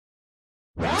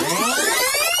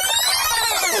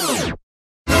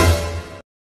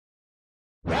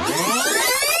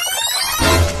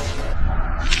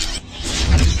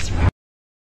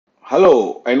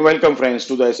Hello and welcome friends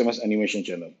to the SMS animation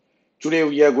channel. Today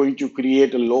we are going to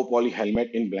create a low poly helmet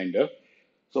in Blender.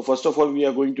 So first of all we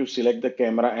are going to select the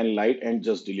camera and light and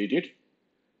just delete it.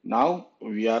 Now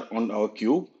we are on our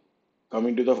cube.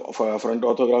 Coming to the front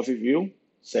orthographic view,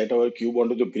 set our cube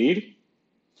onto the grid.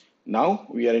 Now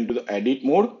we are into the edit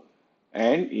mode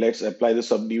and let's apply the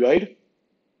subdivide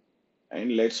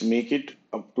and let's make it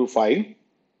up to 5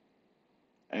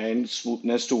 and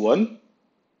smoothness to 1.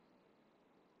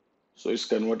 So it's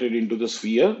converted into the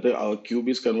sphere. Our cube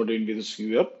is converted into the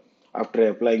sphere after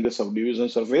applying the subdivision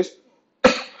surface.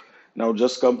 Now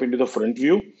just come into the front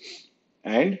view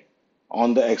and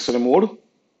on the X-ray mode,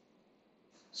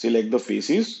 select the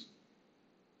faces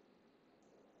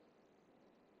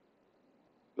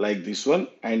like this one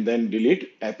and then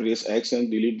delete, press X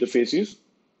and delete the faces.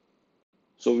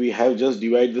 So we have just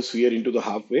divided the sphere into the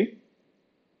halfway.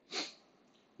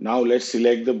 Now let's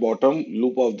select the bottom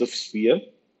loop of the sphere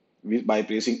by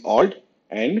pressing Alt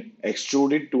and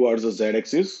extrude it towards the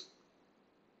Z-axis.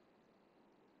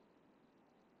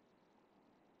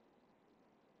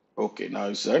 Okay, now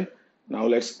it's done. Now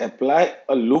let's apply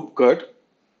a loop cut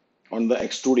on the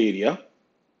extrude area.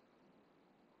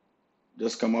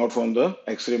 Just come out from the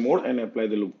X-ray mode and apply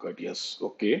the loop cut. Yes,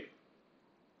 okay.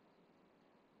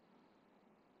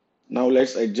 Now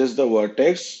let's adjust the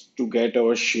vertex to get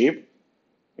our shape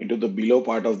into the below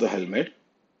part of the helmet.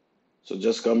 So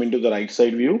just come into the right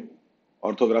side view,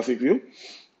 orthographic view.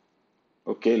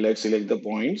 Okay, let's select the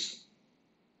points.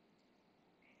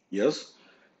 Yes,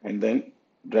 and then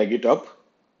drag it up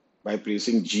by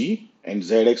pressing G and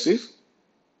Z axis.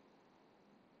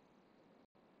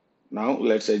 Now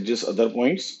let's adjust other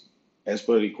points as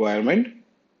per requirement.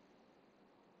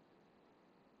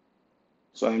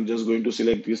 So I'm just going to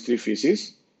select these three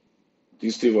faces,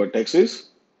 these three vertices.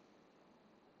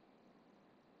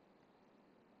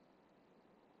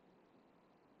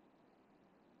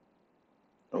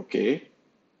 Okay,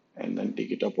 and then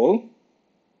take it up all.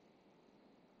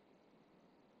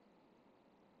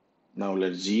 Now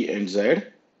let's G and Z.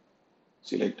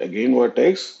 Select again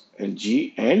vertex and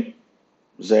G and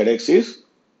Z axis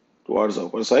towards the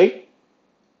upper side.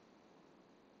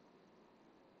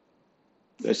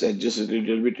 Let's adjust it a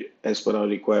little bit as per our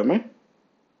requirement.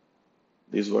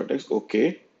 This vertex,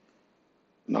 okay.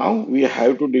 Now we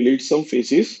have to delete some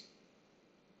faces.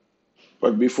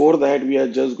 But before that, we are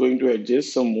just going to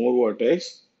adjust some more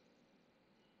vertex.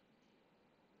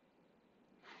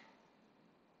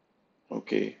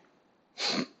 Okay.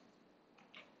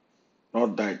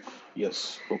 Not that.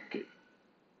 Yes. Okay.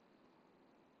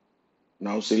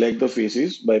 Now select the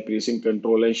faces by pressing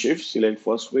Ctrl and Shift. Select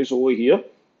first face over here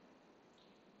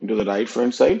into the right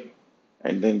front side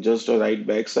and then just a right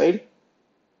back side.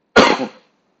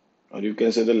 Or you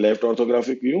can say the left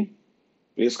orthographic view.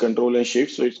 Press Ctrl and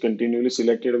Shift so it's continually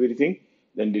selected everything.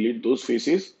 Then delete those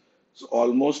faces. So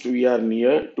almost we are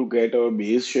near to get our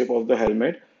base shape of the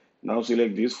helmet. Now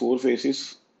select these four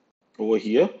faces over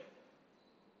here.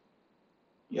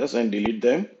 Yes, and delete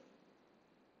them.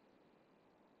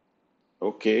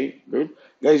 Okay, good.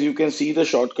 Guys, you can see the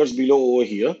shortcuts below over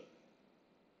here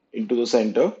into the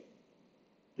center,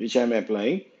 which I'm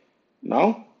applying.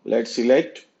 Now, let's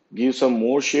select, give some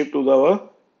more shape to our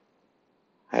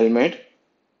helmet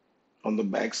on the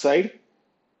back side.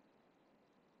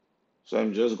 So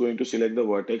I'm just going to select the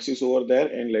vertices over there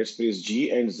and let's press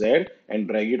G and Z and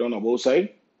drag it on above side.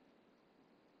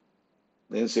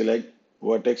 Then select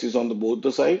vertices on the both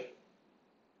the side.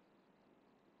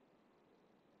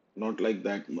 Not like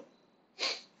that.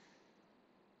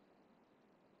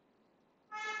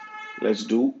 Let's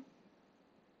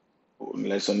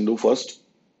undo first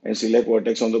and select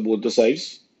vertex on the both the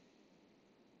sides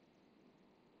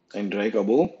and drag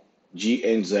above G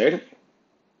and Z.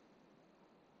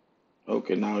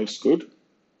 Okay, now it's good.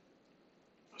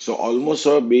 So almost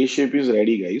our base shape is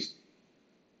ready, guys.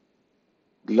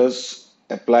 Let's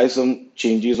apply some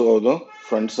changes over the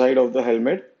front side of the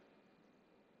helmet.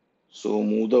 So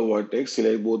move the vertex,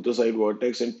 select both the side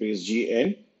vertex and press G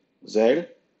and Z.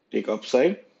 Take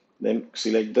upside, then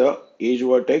select the edge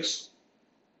vertex.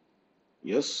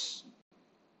 Yes,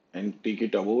 and take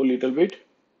it above a little bit.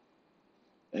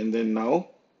 And then now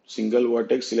single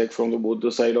vertex, select from the both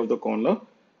the side of the corner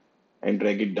and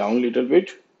drag it down a little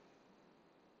bit.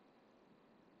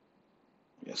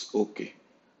 Yes, okay.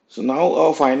 So now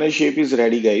our final shape is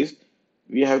ready, guys.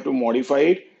 We have to modify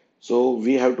it. So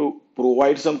we have to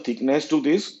provide some thickness to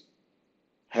this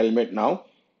helmet now.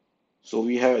 So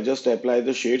we have just applied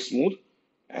the shade smooth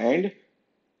and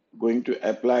going to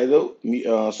apply the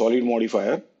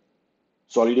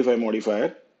solidify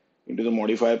modifier into the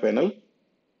modifier panel.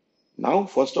 Now,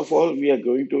 first of all, we are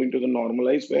going to into the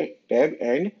normalize tab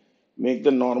and make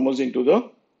the normals into the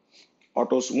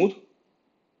auto smooth.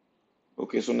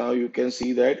 Okay, so now you can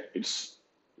see that it's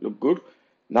look good.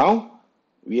 Now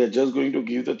we are just going to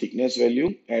give the thickness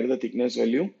value, add the thickness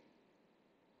value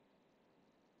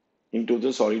into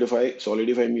the solidify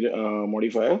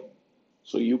modifier.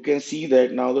 So you can see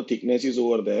that now the thickness is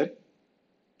over there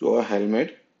to our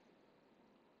helmet.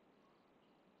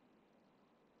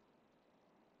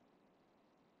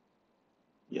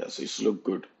 Yes, it's look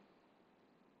good.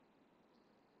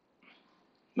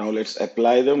 Now let's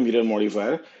apply the mirror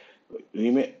modifier.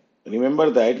 Rem- Remember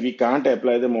that we can't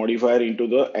apply the modifier into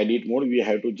the edit mode. We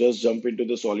have to just jump into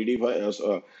the solidify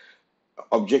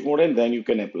object mode and then you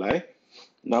can apply.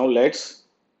 Now let's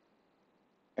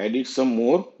edit some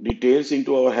more details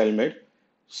into our helmet.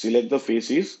 Select the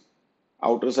faces,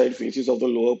 outer side faces of the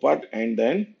lower part, and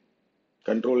then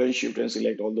control and shift and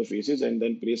select all the faces and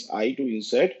then press I to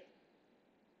insert.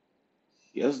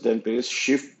 Yes, then press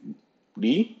shift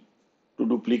D to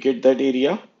duplicate that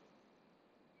area.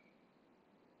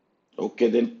 Okay,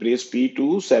 then press P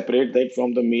to separate that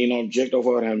from the main object of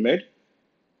our helmet.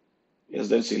 Yes,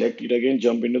 then select it again,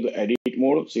 jump into the edit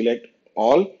mode, select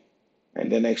all,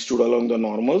 and then extrude along the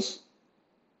normals.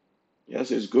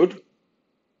 Yes, it's good.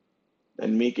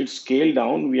 Then make it scale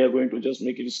down. We are going to just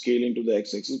make it scale into the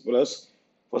x-axis plus.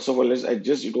 First of all, let's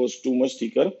adjust. It was too much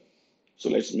thicker. So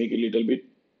let's make it a little bit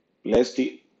less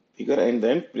thicker and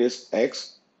then press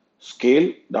X,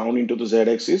 scale down into the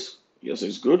z-axis. Yes,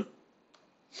 it's good.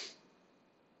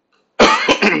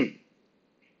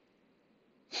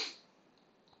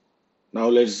 Now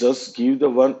let's just give the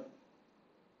one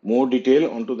more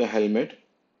detail onto the helmet.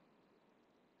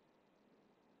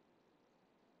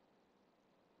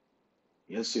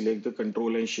 Yes, select the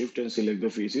control and shift and select the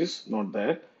faces. Not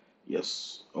there.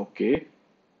 Yes, okay.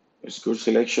 It's good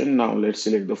selection. Now let's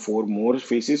select the four more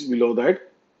faces below that.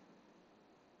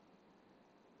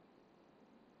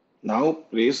 Now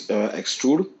press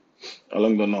extrude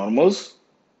along the normals.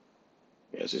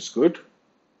 Yes, it's good.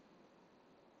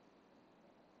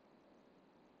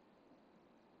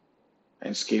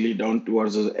 And scale it down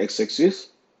towards the x-axis.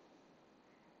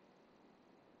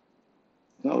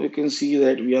 Now you can see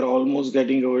that we are almost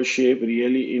getting our shape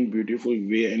really in beautiful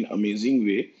way and amazing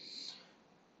way.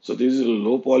 So this is a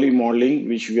low poly modeling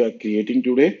which we are creating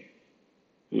today.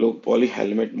 Low poly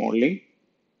helmet modeling,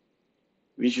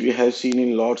 which we have seen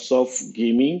in lots of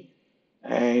gaming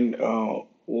and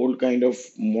old kind of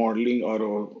modeling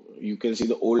or you can see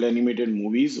the old animated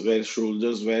movies where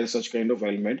soldiers wear such kind of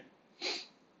helmet.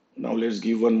 Now let's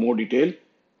give one more detail.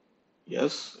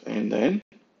 Yes, and then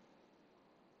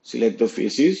select the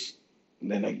faces,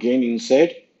 then again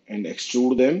insert and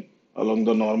extrude them along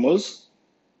the normals.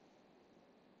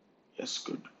 Yes,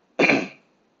 good.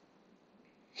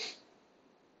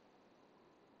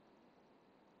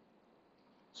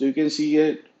 So you can see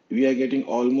here we are getting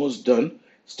almost done.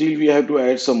 Still we have to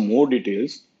add some more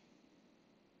details.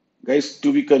 Guys,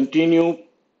 to be continue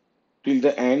till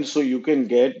the end so you can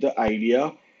get the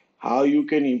idea how you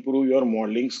can improve your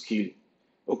modeling skill.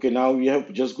 Okay, now we are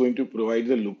just going to provide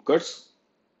the loop cuts.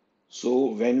 So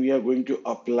when we are going to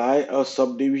apply a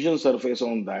subdivision surface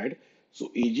on that,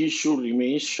 so edges should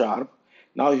remain sharp.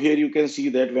 Now here you can see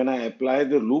that when I apply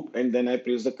the loop and then I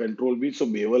press the control B, so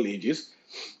bevel edges.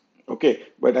 Okay,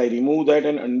 but I remove that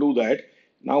and undo that.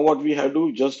 Now what we have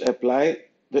to just apply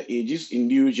the edges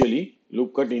individually,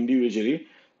 loop cut individually,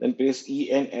 then press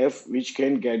E and F, which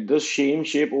can get the same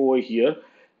shape over here,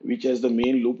 which has the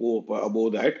main loop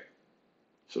above that.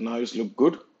 So now it's look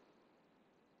good.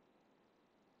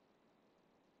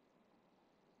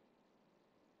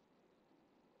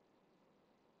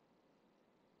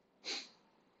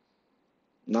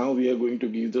 Now we are going to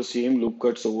give the same loop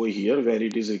cuts over here where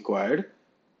it is required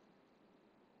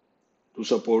to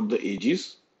support the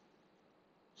edges.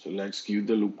 So let's give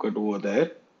the loop cut over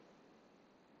there.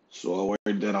 So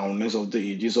avoid the roundness of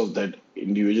the edges of that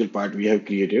individual part we have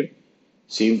created.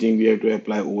 Same thing we have to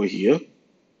apply over here.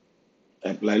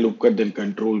 Apply loop cut, then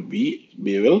control B,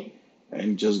 bevel,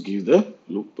 and just give the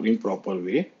loop in proper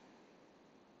way.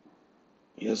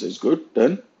 Yes, it's good.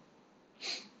 Done.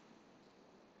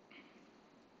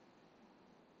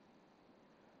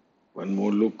 One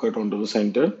more loop cut onto the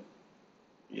center.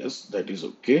 Yes, that is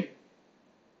okay.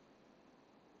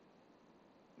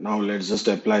 Now let's just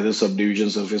apply the subdivision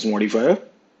surface modifier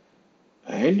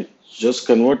and just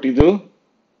convert to the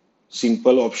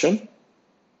simple option.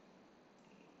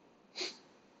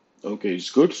 Okay, it's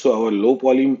good. So our low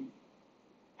poly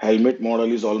helmet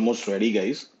model is almost ready,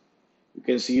 guys. You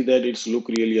can see that it's look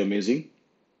really amazing.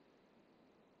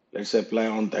 Let's apply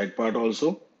on that part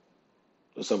also.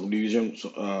 the subdivision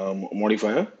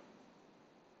modifier.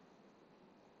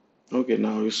 Okay,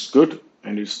 now it's good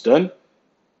and it's done.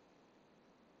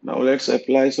 Now let's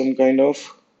apply some kind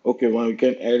of, okay, well, we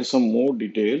can add some more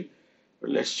detail. But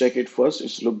let's check it first.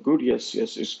 It's look good. Yes,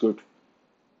 yes, it's good.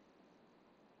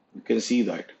 You can see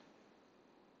that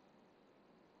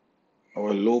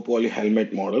our low poly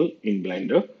helmet model in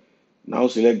Blender. Now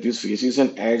select these faces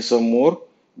and add some more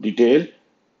detail.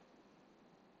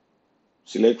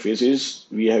 Select faces.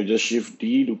 We have just shift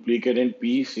D, duplicate and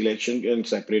P selection and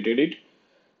separated it.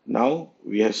 Now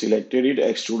we have selected it,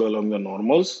 extrude along the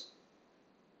normals.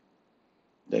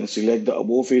 Then select the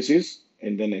above faces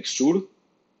and then extrude.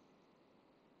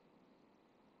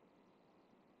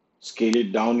 Scale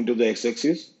it down into the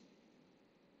x-axis.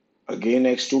 Again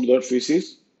extrude that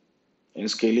faces and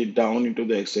scale it down into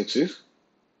the x-axis.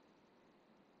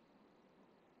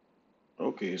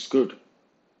 Okay, it's good.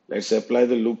 Let's apply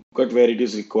the loop cut where it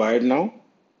is required now.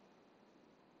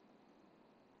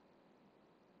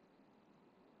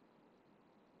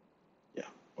 Yeah,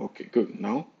 okay, good.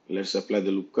 Now let's apply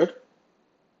the loop cut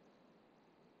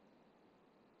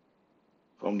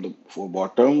from the for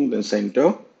bottom, then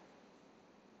center,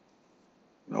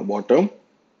 now bottom,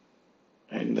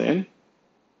 and then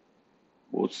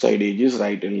both side edges,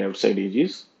 right and left side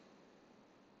edges.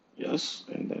 Yes,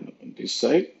 and then on this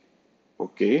side.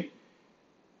 Okay,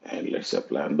 and let's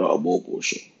apply on the above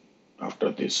portion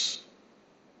after this.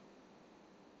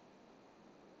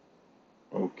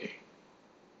 Okay,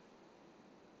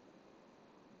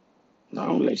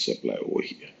 now let's apply over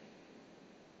here.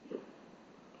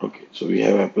 Okay, so we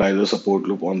have applied the support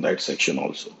loop on that section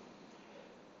also.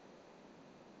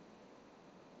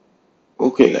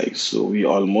 Okay guys, so we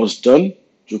almost done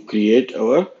to create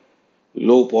our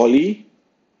low poly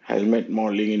helmet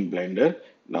modeling in Blender.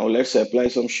 Now let's apply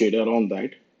some shader on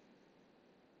that.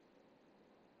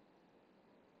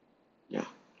 Yeah,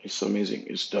 it's amazing,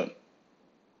 it's done.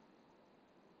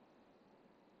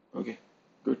 Okay,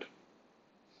 good.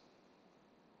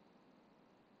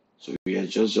 So we have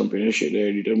just jump in a shader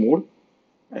editor mode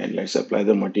and let's apply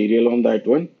the material on that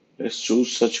one. Let's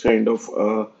choose such kind of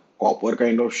copper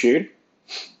kind of shade.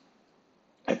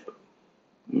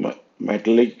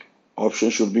 Metallic option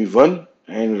should be 1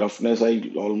 and roughness I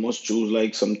almost choose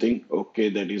like something okay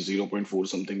that is 0.4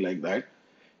 something like that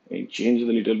and change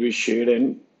the little bit shade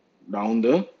and down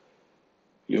the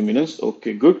luminance.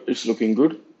 Okay, good, it's looking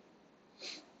good.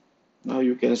 Now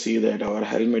you can see that our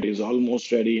helmet is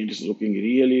almost ready and it's looking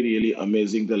really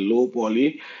amazing, the low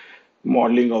poly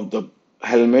modeling of the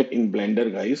helmet in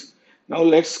Blender guys. Now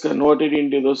let's convert it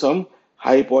into some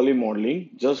high poly modeling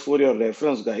just for your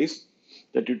reference guys.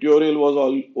 The tutorial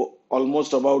was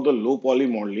almost about the low poly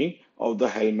modeling of the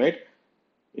helmet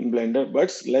in Blender,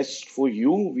 but let's for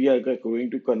you we are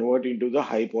going to convert into the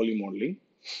high poly modeling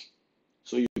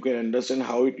so you can understand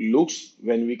how it looks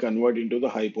when we convert into the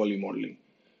high poly modeling.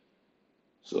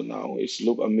 So now it's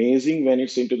look amazing when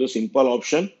it's into the simple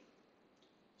option.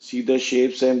 See the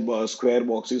shapes and square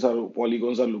boxes or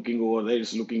polygons are looking over there.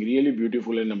 It's looking really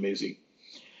beautiful and amazing.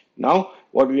 Now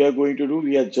what we are going to do,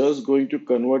 we are just going to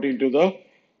convert into the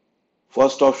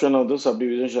first option of the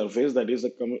subdivision surface, that is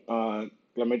the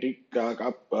climatic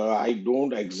I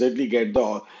don't exactly get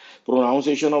the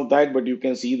pronunciation of that, but you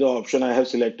can see the option I have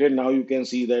selected. Now you can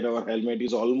see that our helmet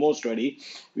is almost ready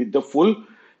with the full,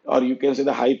 or you can say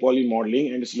the high poly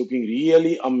modeling, and it's looking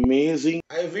really amazing.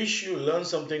 I wish you learned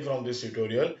something from this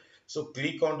tutorial. So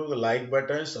click onto the like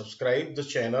button, subscribe the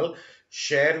channel,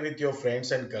 share with your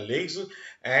friends and colleagues,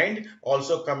 and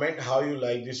also comment how you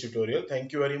like this tutorial.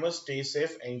 Thank you very much. Stay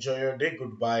safe. Enjoy your day.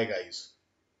 Goodbye, guys.